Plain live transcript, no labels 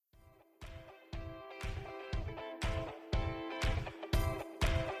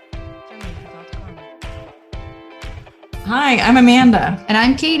Hi, I'm Amanda. And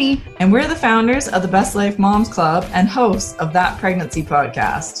I'm Katie. And we're the founders of the Best Life Moms Club and hosts of That Pregnancy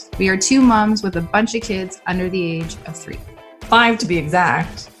Podcast. We are two moms with a bunch of kids under the age of 3. 5 to be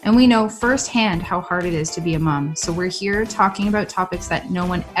exact. And we know firsthand how hard it is to be a mom. So we're here talking about topics that no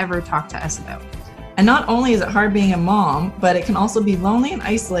one ever talked to us about. And not only is it hard being a mom, but it can also be lonely and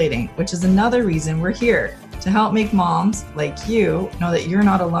isolating, which is another reason we're here to help make moms like you know that you're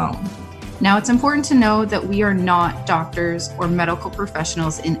not alone. Now, it's important to know that we are not doctors or medical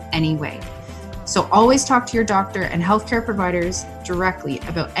professionals in any way. So always talk to your doctor and healthcare providers directly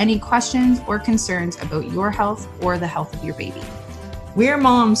about any questions or concerns about your health or the health of your baby. We're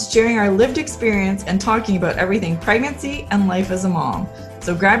moms sharing our lived experience and talking about everything pregnancy and life as a mom.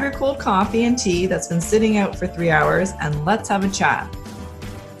 So grab your cold coffee and tea that's been sitting out for 3 hours and let's have a chat.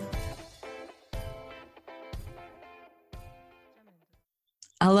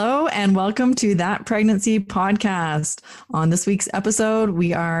 Hello and welcome to That Pregnancy Podcast. On this week's episode,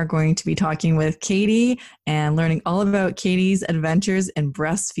 we are going to be talking with Katie and learning all about Katie's adventures in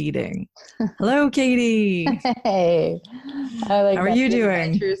breastfeeding. Hello, Katie. Hey, I like How are you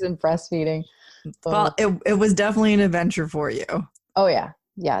doing? Adventures in breastfeeding. Well, it was definitely an adventure for you. Oh yeah,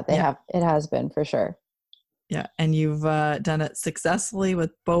 it has been for sure. Yeah, and you've done it successfully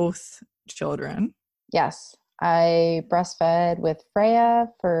with both children. Yes. I breastfed with Freya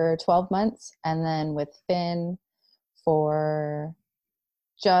for 12 months and then with Finn for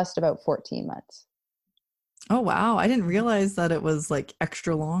just about 14 months. Oh, wow. I didn't realize that it was like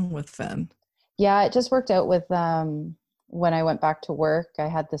extra long with Finn. Yeah, it just worked out with when I went back to work. I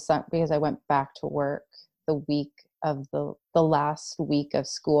had the son because I went back to work the week of the last week of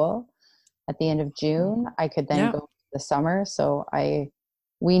school at the end of June. I could then go the summer. So I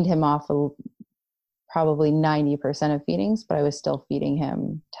weaned him off probably 90% of feedings, but I was still feeding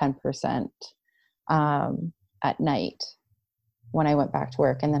him 10% at night when I went back to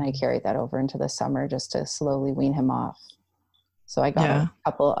work. And then I carried that over into the summer just to slowly wean him off. So I got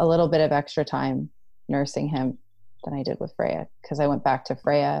a little bit of extra time nursing him than I did with Freya because I went back to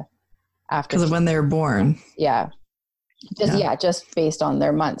Freya after. Because of when they were born. Yeah. Just based on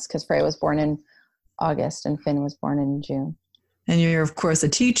their months because Freya was born in August and Finn was born in June. And you're, of course, a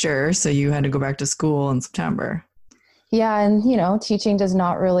teacher, so you had to go back to school in September. Yeah, and, teaching does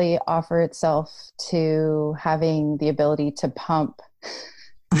not really offer itself to having the ability to pump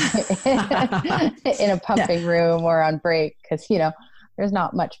in a pumping room or on break because, there's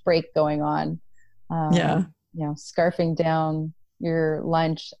not much break going on. Scarfing down your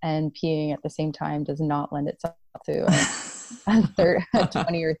lunch and peeing at the same time does not lend itself to a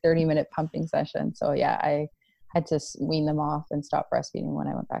 20 or 30-minute pumping session. So, I had to wean them off and stop breastfeeding when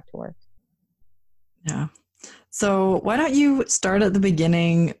I went back to work. Yeah. So why don't you start at the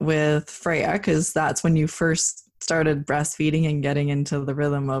beginning with Freya, because that's when you first started breastfeeding and getting into the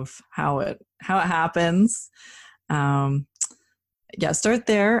rhythm of how it happens. Start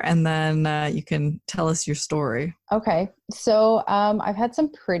there, and then you can tell us your story. Okay. So I've had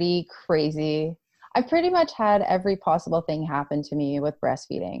some pretty crazy. I've pretty much had every possible thing happen to me with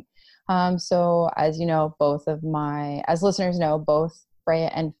breastfeeding. So as you know, as listeners know, both Freya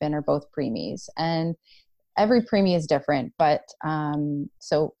and Finn are both preemies, and every preemie is different. But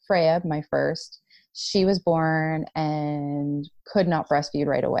so Freya, my first, she was born and could not breastfeed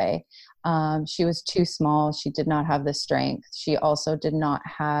right away. She was too small. She did not have the strength. She also did not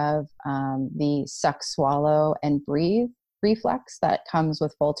have the suck, swallow, and breathe reflex that comes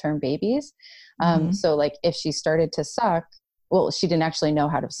with full-term babies. So like if she started to suck, she didn't actually know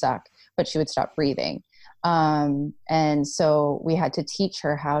how to suck, but she would stop breathing. And so we had to teach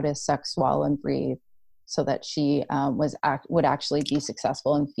her how to suck, swallow, and breathe so that she would actually be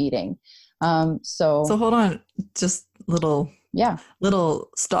successful in feeding. So hold on, just little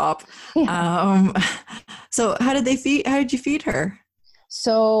stop. Yeah. So how did you feed her?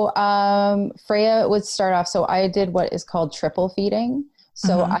 So Freya would start off. So I did what is called triple feeding.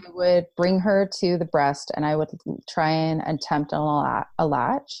 So I would bring her to the breast and I would try and attempt a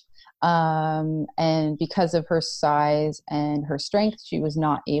latch. And because of her size and her strength, she was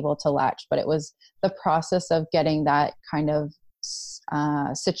not able to latch, but it was the process of getting that kind of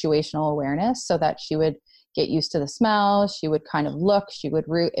situational awareness so that she would get used to the smell. She would kind of look, she would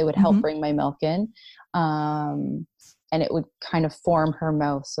root, it would help bring my milk in. And it would kind of form her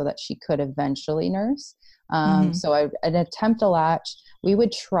mouth so that she could eventually nurse. So I'd attempt a latch. We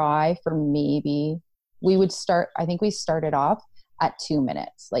would try for I think we started off at 2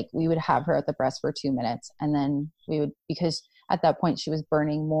 minutes. Like we would have her at the breast for 2 minutes. And then because at that point she was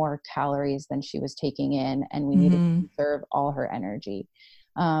burning more calories than she was taking in and we needed to conserve all her energy.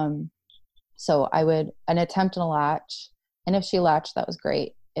 So I would an attempt on a latch. And if she latched, that was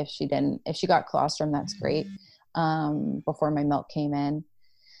great. If she didn't, if she got colostrum, that's great. Before my milk came in.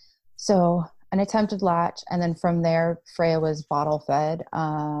 So an attempted latch. And then from there, Freya was bottle fed,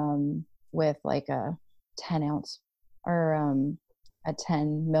 with like a 10 ounce or, a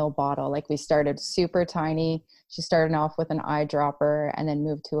 10 mil bottle. Like we started super tiny. She started off with an eyedropper and then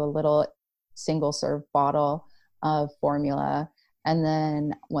moved to a little single serve bottle of formula. And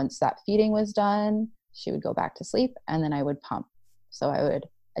then once that feeding was done, she would go back to sleep and then I would pump. So I would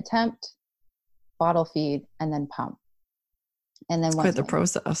attempt, bottle feed, and then pump. And then quite the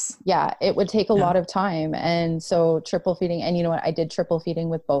process. Yeah, it would take a lot of time. And so triple feeding, and you know what, I did triple feeding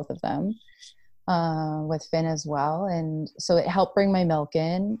with both of them, with Finn as well. And so it helped bring my milk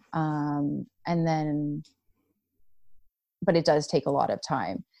in. And then, but it does take a lot of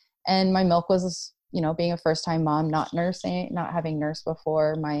time. And my milk was, you know, being a first time mom, not nursing, not having nursed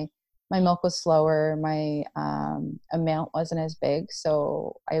before, my milk was slower. My amount wasn't as big.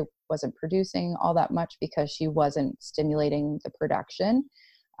 So I wasn't producing all that much because she wasn't stimulating the production.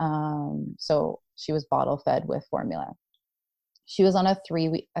 So she was bottle fed with formula. She was on a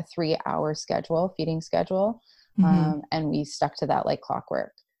 3 hour schedule, feeding schedule. And we stuck to that like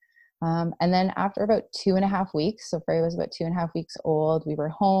clockwork. And then after about 2.5 weeks, so Freya was about 2.5 weeks old, we were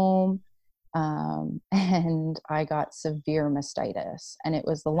home. And I got severe mastitis, and it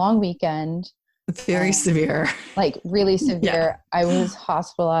was the long weekend. Very severe. Like really severe. I was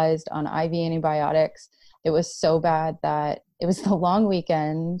hospitalized on IV antibiotics. It was so bad that it was the long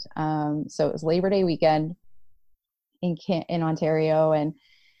weekend. So it was Labor Day weekend in Ontario.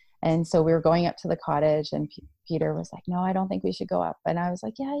 And so we were going up to the cottage, and Peter was like, no, I don't think we should go up. And I was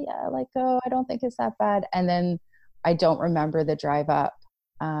like, yeah, like, go. I don't think it's that bad. And then I don't remember the drive up.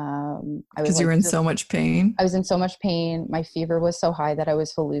 Because you were in so much pain. I was in so much pain. My fever was so high that I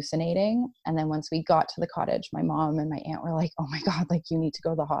was hallucinating. And then once we got to the cottage, my mom and my aunt were like, oh my God, like you need to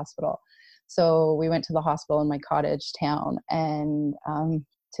go to the hospital. So we went to the hospital in my cottage town and,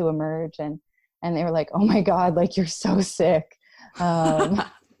 to emerge, and they were like, oh my God, like you're so sick.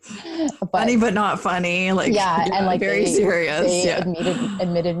 Funny, but not funny. Like, yeah, and like very serious. They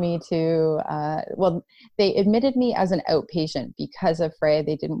admitted me to, they admitted me as an outpatient because of Freya.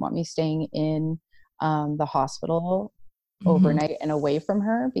 They didn't want me staying in the hospital overnight and away from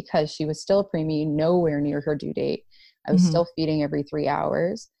her because she was still preemie, nowhere near her due date. I was still feeding every 3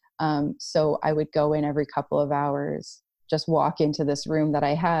 hours. So I would go in every couple of hours, just walk into this room that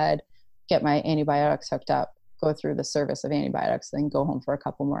I had, get my antibiotics hooked up, go through the service of antibiotics, then go home for a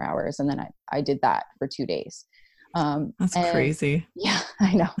couple more hours. And then I did that for 2 days. That's crazy. Yeah,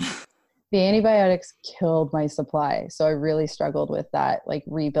 I know. The antibiotics killed my supply. So I really struggled with that, like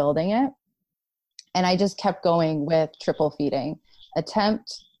rebuilding it. And I just kept going with triple feeding,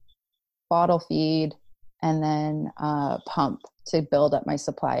 attempt, bottle feed, and then pump to build up my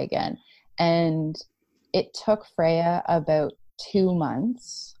supply again. And it took Freya about 2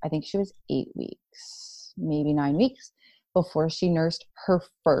 months. I think she was 8 weeks, maybe 9 weeks, before she nursed her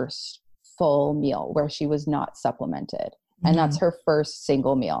first full meal where she was not supplemented. And that's her first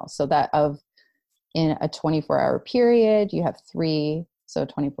single meal. So that in a 24-hour period, you have 3, so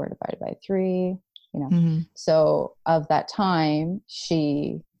 24 divided by 3, you know. So of that time,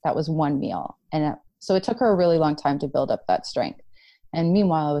 that was 1 meal. And so it took her a really long time to build up that strength. And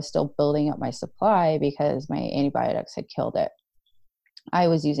meanwhile, I was still building up my supply because my antibiotics had killed it. I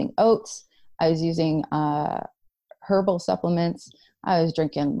was using oats. I was using herbal supplements. I was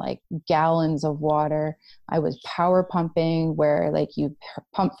drinking like gallons of water. I was power pumping where like you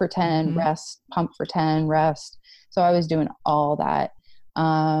pump for 10, rest, pump for 10, rest. So I was doing all that.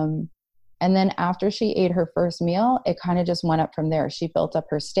 And then after she ate her first meal, it kind of just went up from there. She built up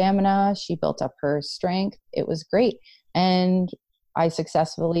her stamina. She built up her strength. It was great. And I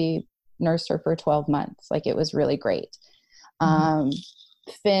successfully nursed her for 12 months. Like it was really great.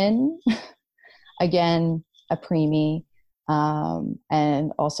 Finn, again, a preemie,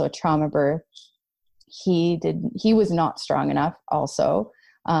 and also a trauma birth. He was not strong enough also,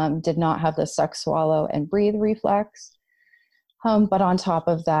 did not have the suck, swallow, and breathe reflex. But on top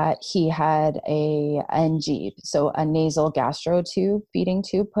of that, he had a NG, so a nasal gastro tube, feeding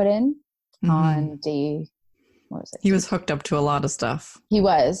tube put in on day, what was it? He was hooked up to a lot of stuff. He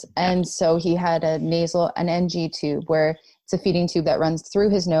was. And so he had an NG tube where it's a feeding tube that runs through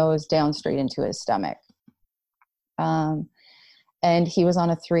his nose down straight into his stomach. And he was on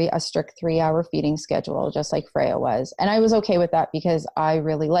a strict 3-hour feeding schedule, just like Freya was. And I was okay with that because I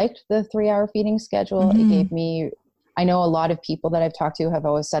really liked the 3-hour feeding schedule. It gave me, I know a lot of people that I've talked to have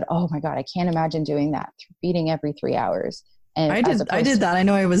always said, oh my God, I can't imagine doing that, feeding every 3 hours. And I did that. I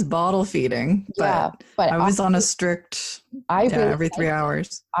know I was bottle feeding, but I was on a strict, every 3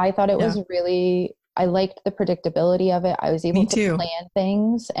 hours. I thought it was really, I liked the predictability of it. I was able to plan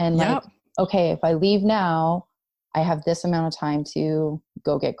things and like, okay, if I leave now, I have this amount of time to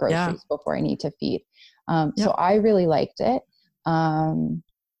go get groceries before I need to feed. So I really liked it.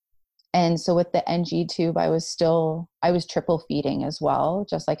 And so with the NG tube, I was triple feeding as well,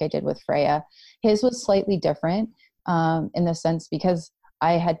 just like I did with Freya. His was slightly different in the sense because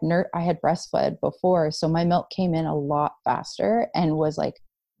I had breastfed before. So my milk came in a lot faster and was like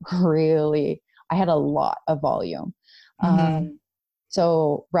really, I had a lot of volume.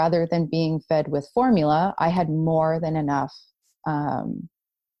 So rather than being fed with formula, I had more than enough.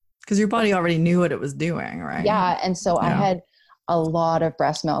 Because your body already knew what it was doing, right? Yeah. And so I had a lot of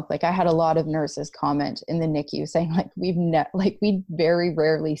breast milk. Like I had a lot of nurses comment in the NICU saying like, we very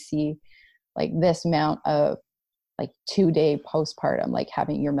rarely see like this amount of like 2-day postpartum, like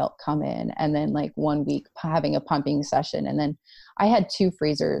having your milk come in and then like 1 week having a pumping session. And then I had 2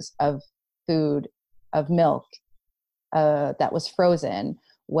 freezers of milk that was frozen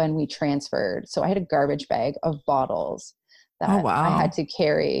when we transferred. So I had a garbage bag of bottles that I had to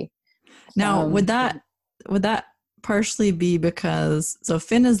carry. Now, would that partially be because, so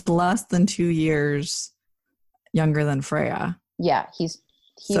Finn is less than 2 years younger than Freya? Yeah, he was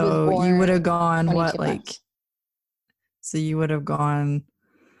born you would have gone what, like, months. So you would have gone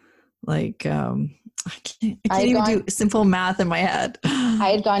like, I can't even do simple math in my head. I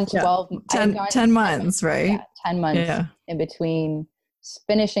had gone 10 months, right? Yeah, 10 months in between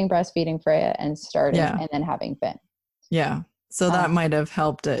finishing breastfeeding Freya and starting and then having Finn. Yeah. So that might have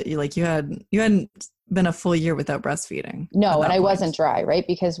helped it. You hadn't been a full year without breastfeeding. No, and I wasn't dry, right?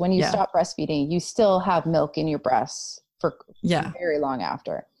 Because when you stop breastfeeding, you still have milk in your breasts for very long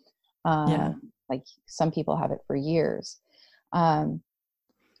after. Like some people have it for years.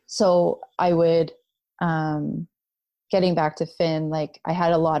 So I would, getting back to Finn, like I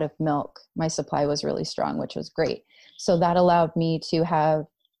had a lot of milk. My supply was really strong, which was great. So that allowed me to have,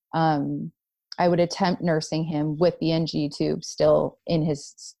 I would attempt nursing him with the NG tube still in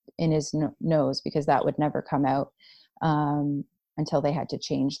his nose, because that would never come out until they had to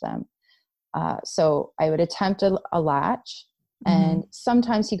change them. So I would attempt a latch, and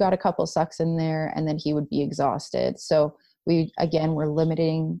sometimes he got a couple sucks in there and then he would be exhausted. So we, again, were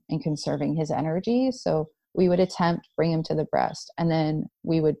limiting and conserving his energy. So we would attempt bring him to the breast, and then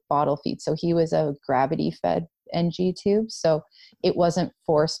we would bottle feed. So he was a gravity fed NG tube. So it wasn't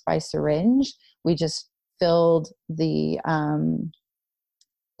forced by syringe. We just filled the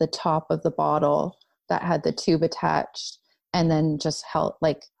top of the bottle that had the tube attached, and then just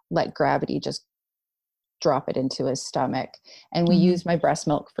let gravity just drop it into his stomach. And we used my breast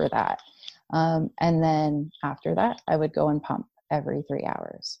milk for that. And then after that, I would go and pump every 3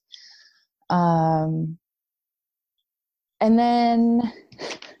 hours. And then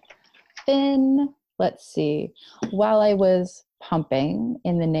Finn, let's see, while I was pumping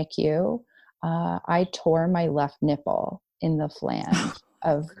in the NICU, I tore my left nipple in the flange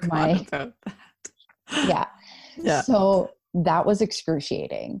of my, yeah. So that was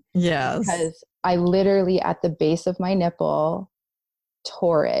excruciating. Yes. Because I literally at the base of my nipple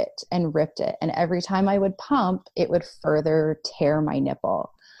tore it and ripped it. And every time I would pump, it would further tear my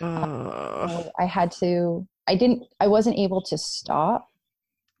nipple. So I wasn't able to stop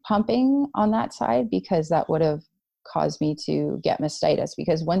pumping on that side, because that would have caused me to get mastitis,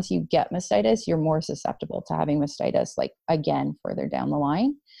 because once you get mastitis, you're more susceptible to having mastitis, like again, further down the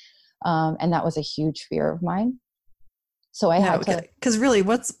line. And that was a huge fear of mine. So I had to, because really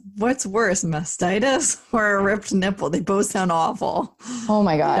what's worse, mastitis or a ripped nipple? They both sound awful. Oh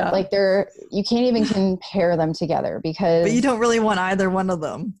my God. Yeah. Like you can't even compare them together, because. But you don't really want either one of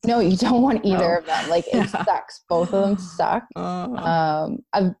them. No, you don't want either of them. Like it sucks. Both of them suck.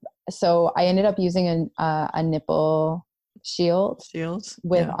 So I ended up using a nipple shield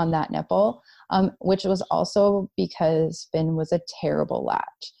on that nipple, which was also because Finn was a terrible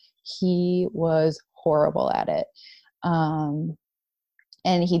latch. He was horrible at it.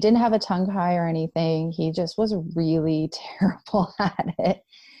 And he didn't have a tongue tie or anything. He just was really terrible at it.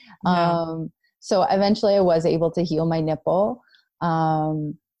 So eventually I was able to heal my nipple.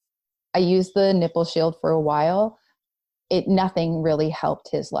 I used the nipple shield for a while. Nothing really helped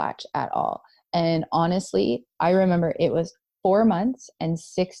his latch at all. And honestly, I remember it was 4 months and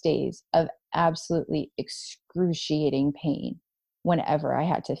 6 days of absolutely excruciating pain whenever I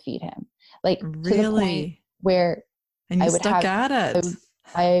had to feed him. Like really? To the point where and you stuck at it.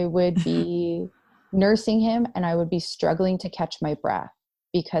 I would be nursing him and I would be struggling to catch my breath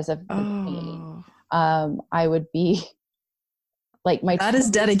because of the pain. I would be Like that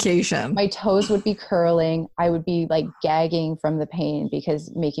is dedication. My toes would be curling. I would be like gagging from the pain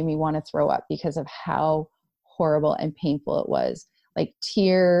because making me want to throw up because of how horrible and painful it was. Like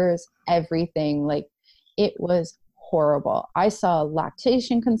tears, everything. Like it was horrible. I saw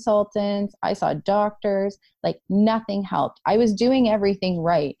lactation consultants. I saw doctors. Like nothing helped. I was doing everything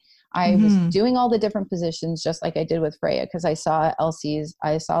right. I was doing all the different positions just like I did with Freya because I saw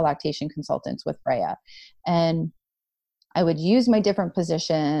lactation consultants with Freya. And I would use my different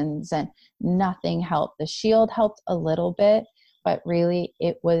positions and nothing helped. The shield helped a little bit, but really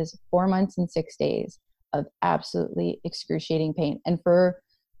it was 4 months and 6 days of absolutely excruciating pain. And for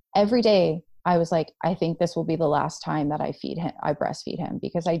every day, I was like, I think this will be the last time that I breastfeed him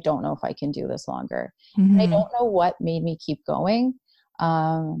because I don't know if I can do this longer. And I don't know what made me keep going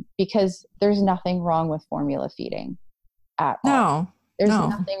because there's nothing wrong with formula feeding at all. There's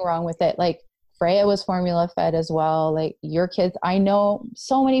nothing wrong with it. Like Freya was formula fed as well. Like your kids, I know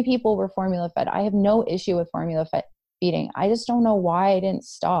so many people were formula fed. I have no issue with formula feeding. I just don't know why I didn't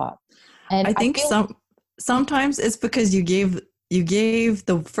stop. And I think sometimes it's because you gave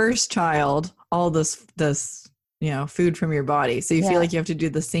the first child all this food from your body, so you feel like you have to do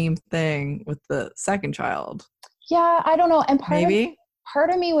the same thing with the second child. Yeah, I don't know. And part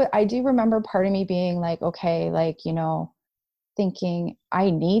of me, I do remember part of me being like, okay, like, thinking I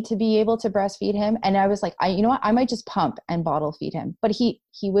need to be able to breastfeed him. And I was like, I might just pump and bottle feed him. But he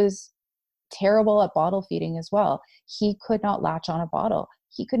was terrible at bottle feeding as well. He could not latch on a bottle.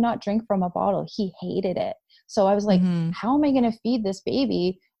 He could not drink from a bottle. He hated it. So I was like, how am I going to feed this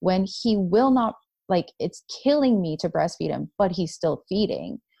baby when he will not, like, it's killing me to breastfeed him, but he's still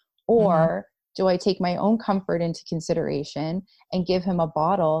feeding? Or do I take my own comfort into consideration and give him a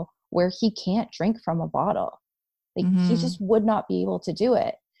bottle where he can't drink from a bottle? Like he just would not be able to do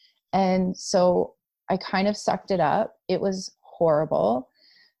it. And so I kind of sucked it up. It was horrible.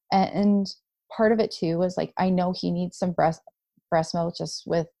 And part of it too was like, I know he needs some breast milk just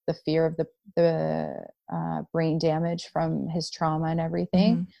with the fear of the brain damage from his trauma and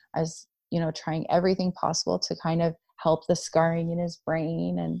everything. I was, trying everything possible to kind of help the scarring in his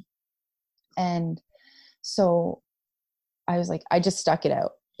brain. And so I was like, I just stuck it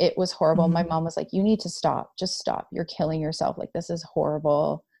out. It was horrible. My mom was like, you need to stop. Just stop. You're killing yourself. Like, this is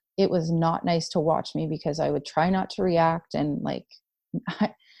horrible. It was not nice to watch me because I would try not to react and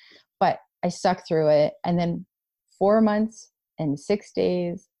but I stuck through it. And then 4 months and 6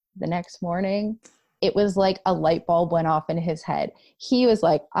 days, the next morning, it was like a light bulb went off in his head. He was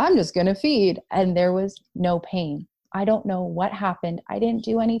like, I'm just going to feed. And there was no pain. I don't know what happened. I didn't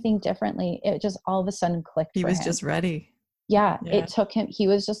do anything differently. It just all of a sudden clicked. He was just ready. Yeah, it took him. He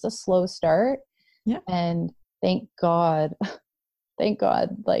was just a slow start. Yeah. And thank God,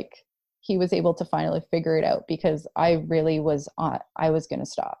 like he was able to finally figure it out because I really was I was going to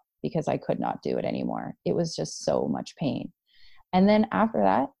stop because I could not do it anymore. It was just so much pain. And then after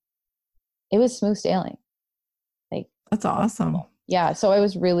that, it was smooth sailing. Like, that's awesome. Yeah. So I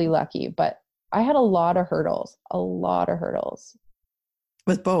was really lucky, but I had a lot of hurdles.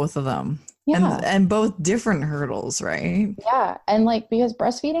 With both of them. Yeah. And both different hurdles, right? Yeah. And like, because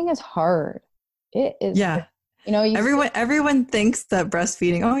breastfeeding is hard. It is. Yeah. Everyone thinks that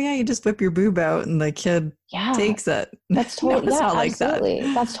breastfeeding, oh yeah, you just whip your boob out and the kid takes it. That's totally, it's not like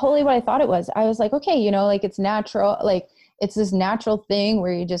absolutely. That's totally what I thought it was. I was like, okay, like it's natural. Like it's this natural thing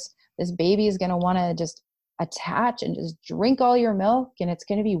where this baby is going to want to just attach and just drink all your milk and it's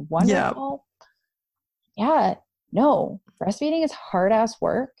going to be wonderful. Yeah. No, breastfeeding is hard ass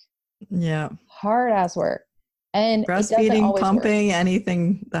work. Yeah. Hard ass work. And breastfeeding, pumping, work.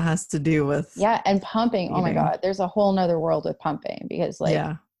 Anything that has to do with. Yeah. And pumping. Feeding. Oh my God. There's a whole nother world with pumping because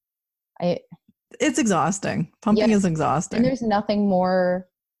it's exhausting. Pumping is exhausting. And there's nothing more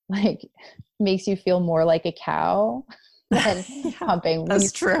like makes you feel more like a cow than pumping.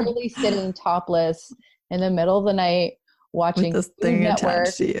 That's true. Totally sitting topless in the middle of the night watching with this thing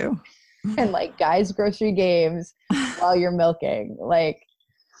attached to you. And like guys' grocery games while you're milking. Like,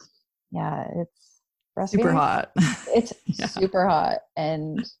 yeah, it's super hot. It's super hot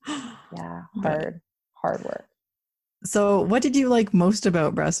and hard work. So what did you like most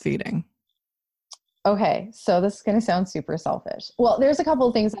about breastfeeding? Okay, so this is going to sound super selfish. Well, there's a couple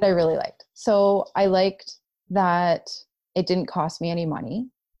of things that I really liked. So I liked that it didn't cost me any money.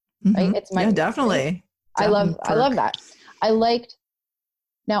 Right? It's my definitely. I love that.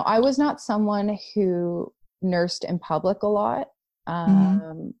 Now, I was not someone who nursed in public a lot.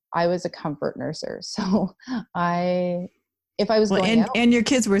 I was a comfort nurser. So if I was going out. And your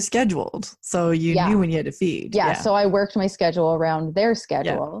kids were scheduled. So you knew when you had to feed. Yeah. So I worked my schedule around their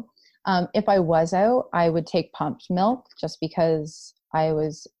schedule. If I was out, I would take pumped milk just because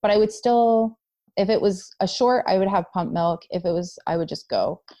but I would still, if it was a short, I would have pumped milk. If it was, I would just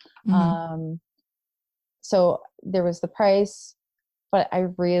go. Mm-hmm. So there was the price, but I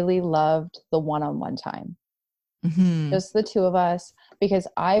really loved the one-on-one time. Mm-hmm. Just the two of us, because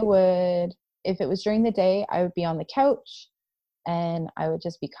if it was during the day, I would be on the couch and I would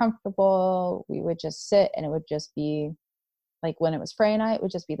just be comfortable. We would just sit, and it would just be like, when it was Freya and I, it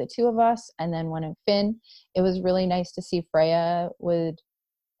would just be the two of us. And then when it Finn, it was really nice to see Freya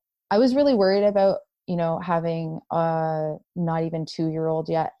I was really worried about, having a not even 2-year-old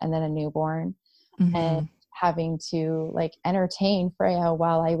yet, and then a newborn, and having to like entertain Freya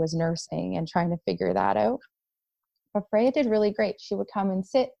while I was nursing and trying to figure that out. But Freya did really great. She would come and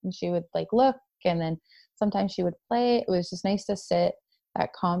sit, and she would like look, and then sometimes she would play. It was just nice to sit,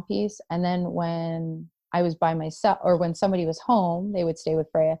 that calm piece. And then when I was by myself, or when somebody was home, they would stay with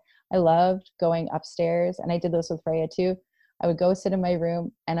Freya. I loved going upstairs, and I did this with Freya too. I would go sit in my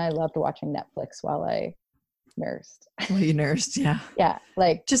room, and I loved watching Netflix while I nursed. Well, you nursed, yeah. Yeah,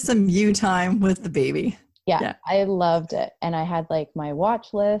 like just some you time with the baby. Yeah, I loved it. And I had like my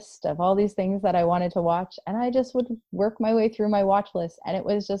watch list of all these things that I wanted to watch, and I just would work my way through my watch list. And it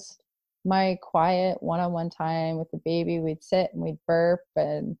was just my quiet one-on-one time with the baby. We'd sit and we'd burp,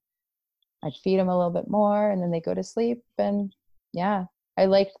 and I'd feed them a little bit more, and then they go to sleep. And yeah, I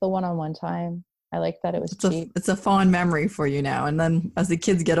liked the one-on-one time. I liked that it was cheap. It's a fond memory for you now. And then as the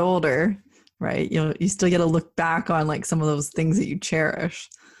kids get older, right, you still get to look back on like some of those things that you cherish.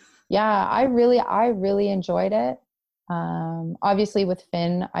 Yeah, I really enjoyed it. Obviously with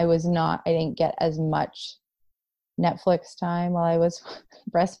Finn, I didn't get as much Netflix time while I was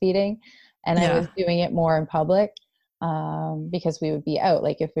breastfeeding, and I was doing it more in public, because we would be out.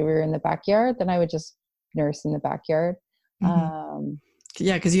 Like if we were in the backyard, then I would just nurse in the backyard.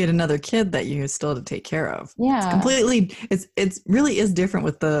 Yeah, because you had another kid that you still had to take care of. Yeah, it's really is different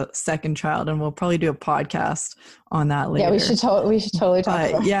with the second child, and we'll probably do a podcast on that later. Yeah, we should totally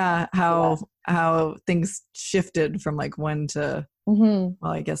talk about. Yeah, how things shifted from like 1 to well,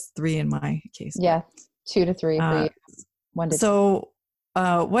 I guess 3 in my case. Yeah, 2 to 3 for you. 1 to 2. So,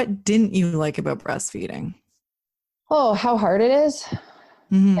 what didn't you like about breastfeeding? Oh, how hard it is.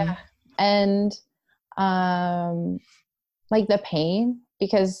 Yeah, and like the pain,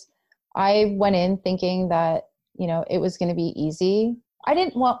 because I went in thinking that, it was going to be easy. I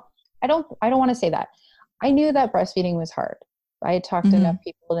don't want to say that. I knew that breastfeeding was hard. I had talked to enough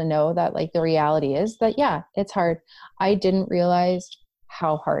people to know that like the reality is that, yeah, it's hard. I didn't realize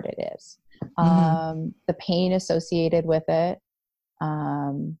how hard it is. The pain associated with it.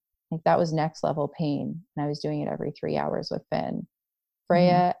 Like that was next level pain. And I was doing it every 3 hours with Finn.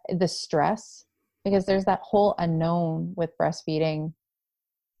 Freya, the stress, because there's that whole unknown with breastfeeding,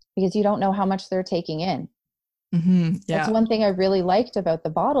 because you don't know how much they're taking in. That's one thing I really liked about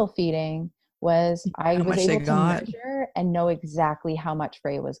the bottle feeding, was I was able to measure and know exactly how much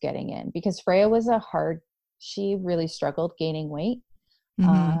Freya was getting in, because Freya was she really struggled gaining weight.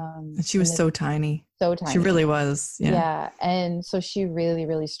 And she was so tiny. She really was. Yeah. And so she really,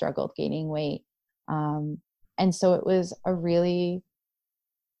 really struggled gaining weight. And so it was a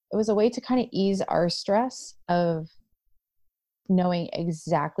way to kind of ease our stress of knowing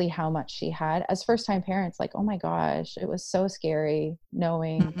exactly how much she had. As first-time parents, like, oh my gosh, it was so scary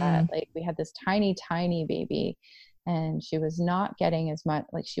knowing that like we had this tiny, tiny baby, and she was not getting as much,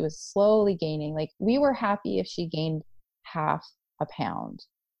 like she was slowly gaining. Like we were happy if she gained half a pound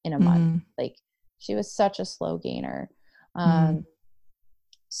in a month. Like she was such a slow gainer.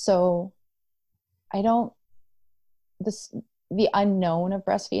 So the unknown of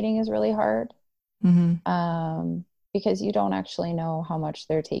breastfeeding is really hard, because you don't actually know how much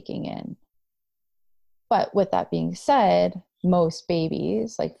they're taking in. But with that being said, most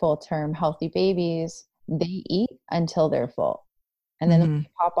babies, like full-term healthy babies, they eat until they're full. And then when they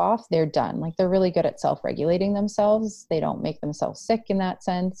pop off, they're done. Like they're really good at self-regulating themselves. They don't make themselves sick in that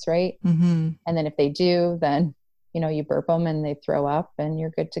sense, right? And then if they do, then, you burp them and they throw up and you're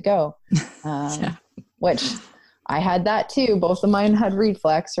good to go. Which I had that too. Both of mine had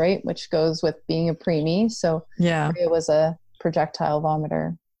reflux, right? Which goes with being a preemie. So it was a projectile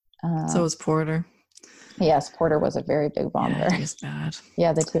vomiter. So was Porter. Yes, Porter was a very big vomiter. Yeah, he was bad.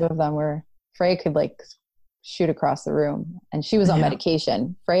 Yeah, the two of them were. Freya could like shoot across the room, and she was on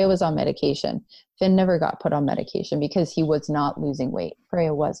medication. Freya was on medication. Finn never got put on medication because he was not losing weight.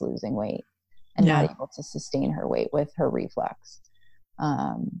 Freya was losing weight and not able to sustain her weight with her reflux.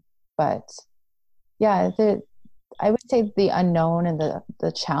 But yeah, I would say the unknown and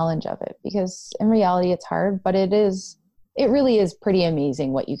the challenge of it, because in reality it's hard, but it is it really is pretty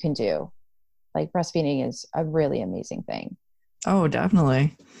amazing what you can do. Like breastfeeding is a really amazing thing. Oh,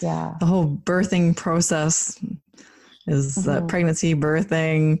 definitely. Yeah. The whole birthing process is pregnancy,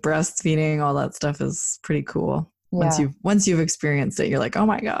 birthing, breastfeeding, all that stuff is pretty cool. Yeah. Once you've experienced it, you're like, oh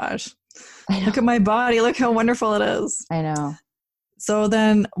my gosh, look at my body. Look how wonderful it is. I know. So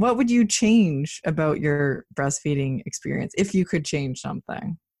then what would you change about your breastfeeding experience if you could change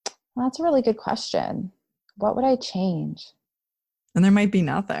something? Well, that's a really good question. What would I change? And there might be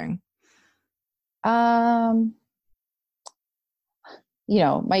nothing.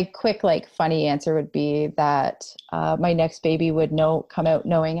 My quick, funny answer would be that my next baby would come out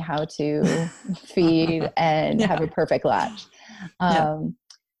knowing how to feed and have a perfect latch. But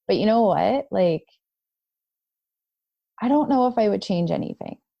you know what? I don't know if I would change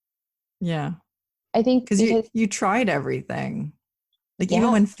anything. Yeah. I think because you tried everything.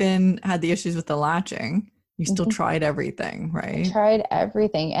 Even when Finn had the issues with the latching, you still tried everything, right? I tried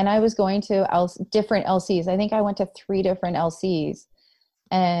everything. And I was going to different LCs. I think I went to 3 different LCs.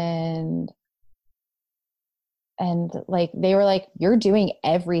 And they were like, you're doing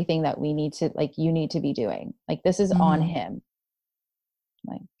everything that we need to, you need to be doing. This is on him.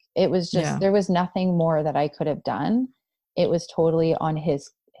 It was just, there was nothing more that I could have done. It was totally on his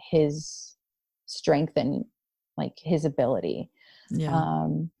strength and his ability. Yeah.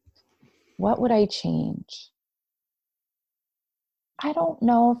 What would I change? I don't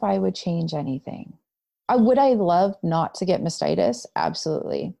know if I would change anything. Would I love not to get mastitis?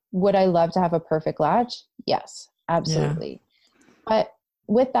 Absolutely. Would I love to have a perfect latch? Yes, absolutely. Yeah. But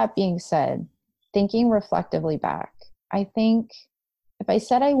with that being said, thinking reflectively back, I think if I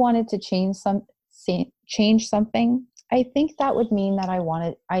said I wanted to change something, I think that would mean that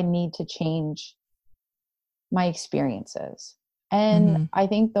I need to change my experiences. And I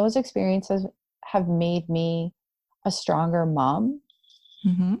think those experiences have made me a stronger mom.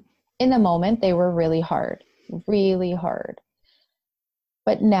 In the moment, they were really hard.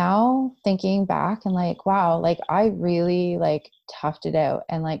 But now thinking back and wow, I really toughed it out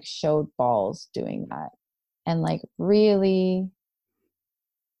and showed balls doing that. And really.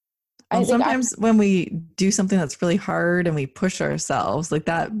 Well, sometimes when we do something that's really hard and we push ourselves,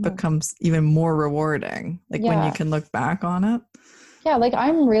 that becomes even more rewarding. When you can look back on it. Yeah.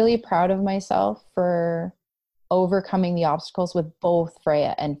 I'm really proud of myself for overcoming the obstacles with both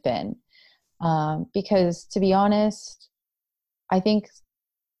Freya and Finn. Because to be honest, I think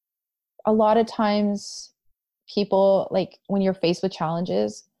a lot of times people, when you're faced with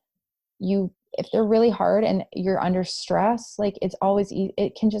challenges, if they're really hard and you're under stress, it's always,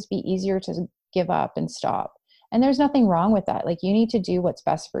 it can just be easier to give up and stop. And there's nothing wrong with that. You need to do what's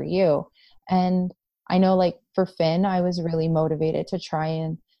best for you. And I know for Finn, I was really motivated to try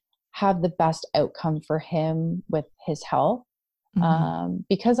and have the best outcome for him with his health.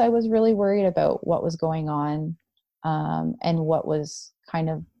 Because I was really worried about what was going on, and what was kind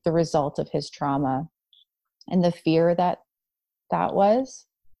of the result of his trauma and the fear that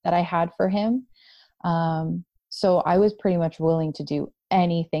I had for him. So I was pretty much willing to do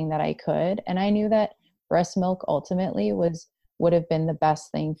anything that I could. And I knew that breast milk ultimately would have been the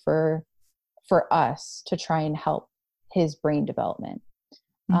best thing for us to try and help his brain development,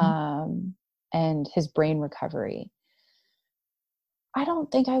 and his brain recovery. I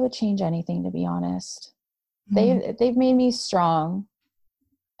don't think I would change anything, to be honest. They've made me strong,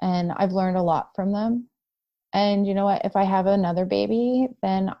 and I've learned a lot from them. And you know what? If I have another baby,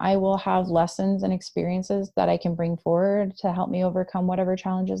 then I will have lessons and experiences that I can bring forward to help me overcome whatever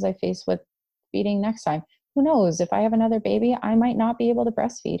challenges I face with feeding next time. Who knows? If I have another baby, I might not be able to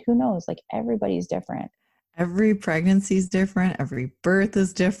breastfeed. Who knows? Everybody's different. Every pregnancy is different. Every birth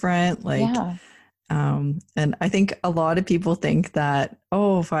is different. And I think a lot of people think that,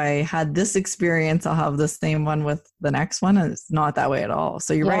 if I had this experience, I'll have the same one with the next one. And it's not that way at all.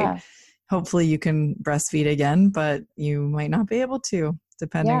 So you're right. Hopefully you can breastfeed again, but you might not be able to,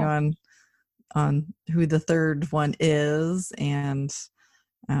 depending on who the third one is, and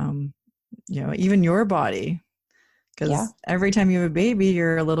even your body. Because every time you have a baby,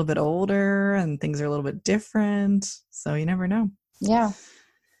 you're a little bit older and things are a little bit different. So you never know. Yeah.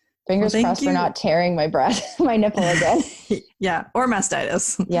 Fingers crossed for not tearing my my nipple again. Yeah. Or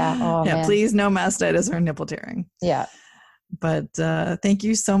mastitis. Yeah. Oh, yeah. Man. Please, no mastitis or nipple tearing. Yeah. But thank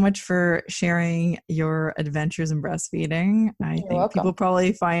you so much for sharing your adventures in breastfeeding. I think welcome. People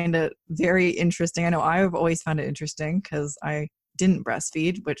probably find it very interesting. I know I've always found it interesting because I didn't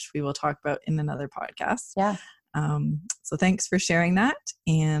breastfeed, which we will talk about in another podcast. Yeah. So thanks for sharing that.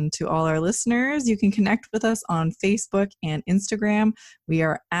 And to all our listeners, you can connect with us on Facebook and Instagram. We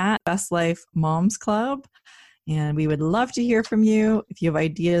are at Best Life Moms Club. And we would love to hear from you. If you have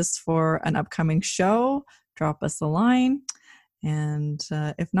ideas for an upcoming show, drop us a line. And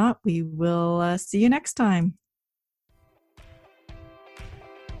if not, we will see you next time.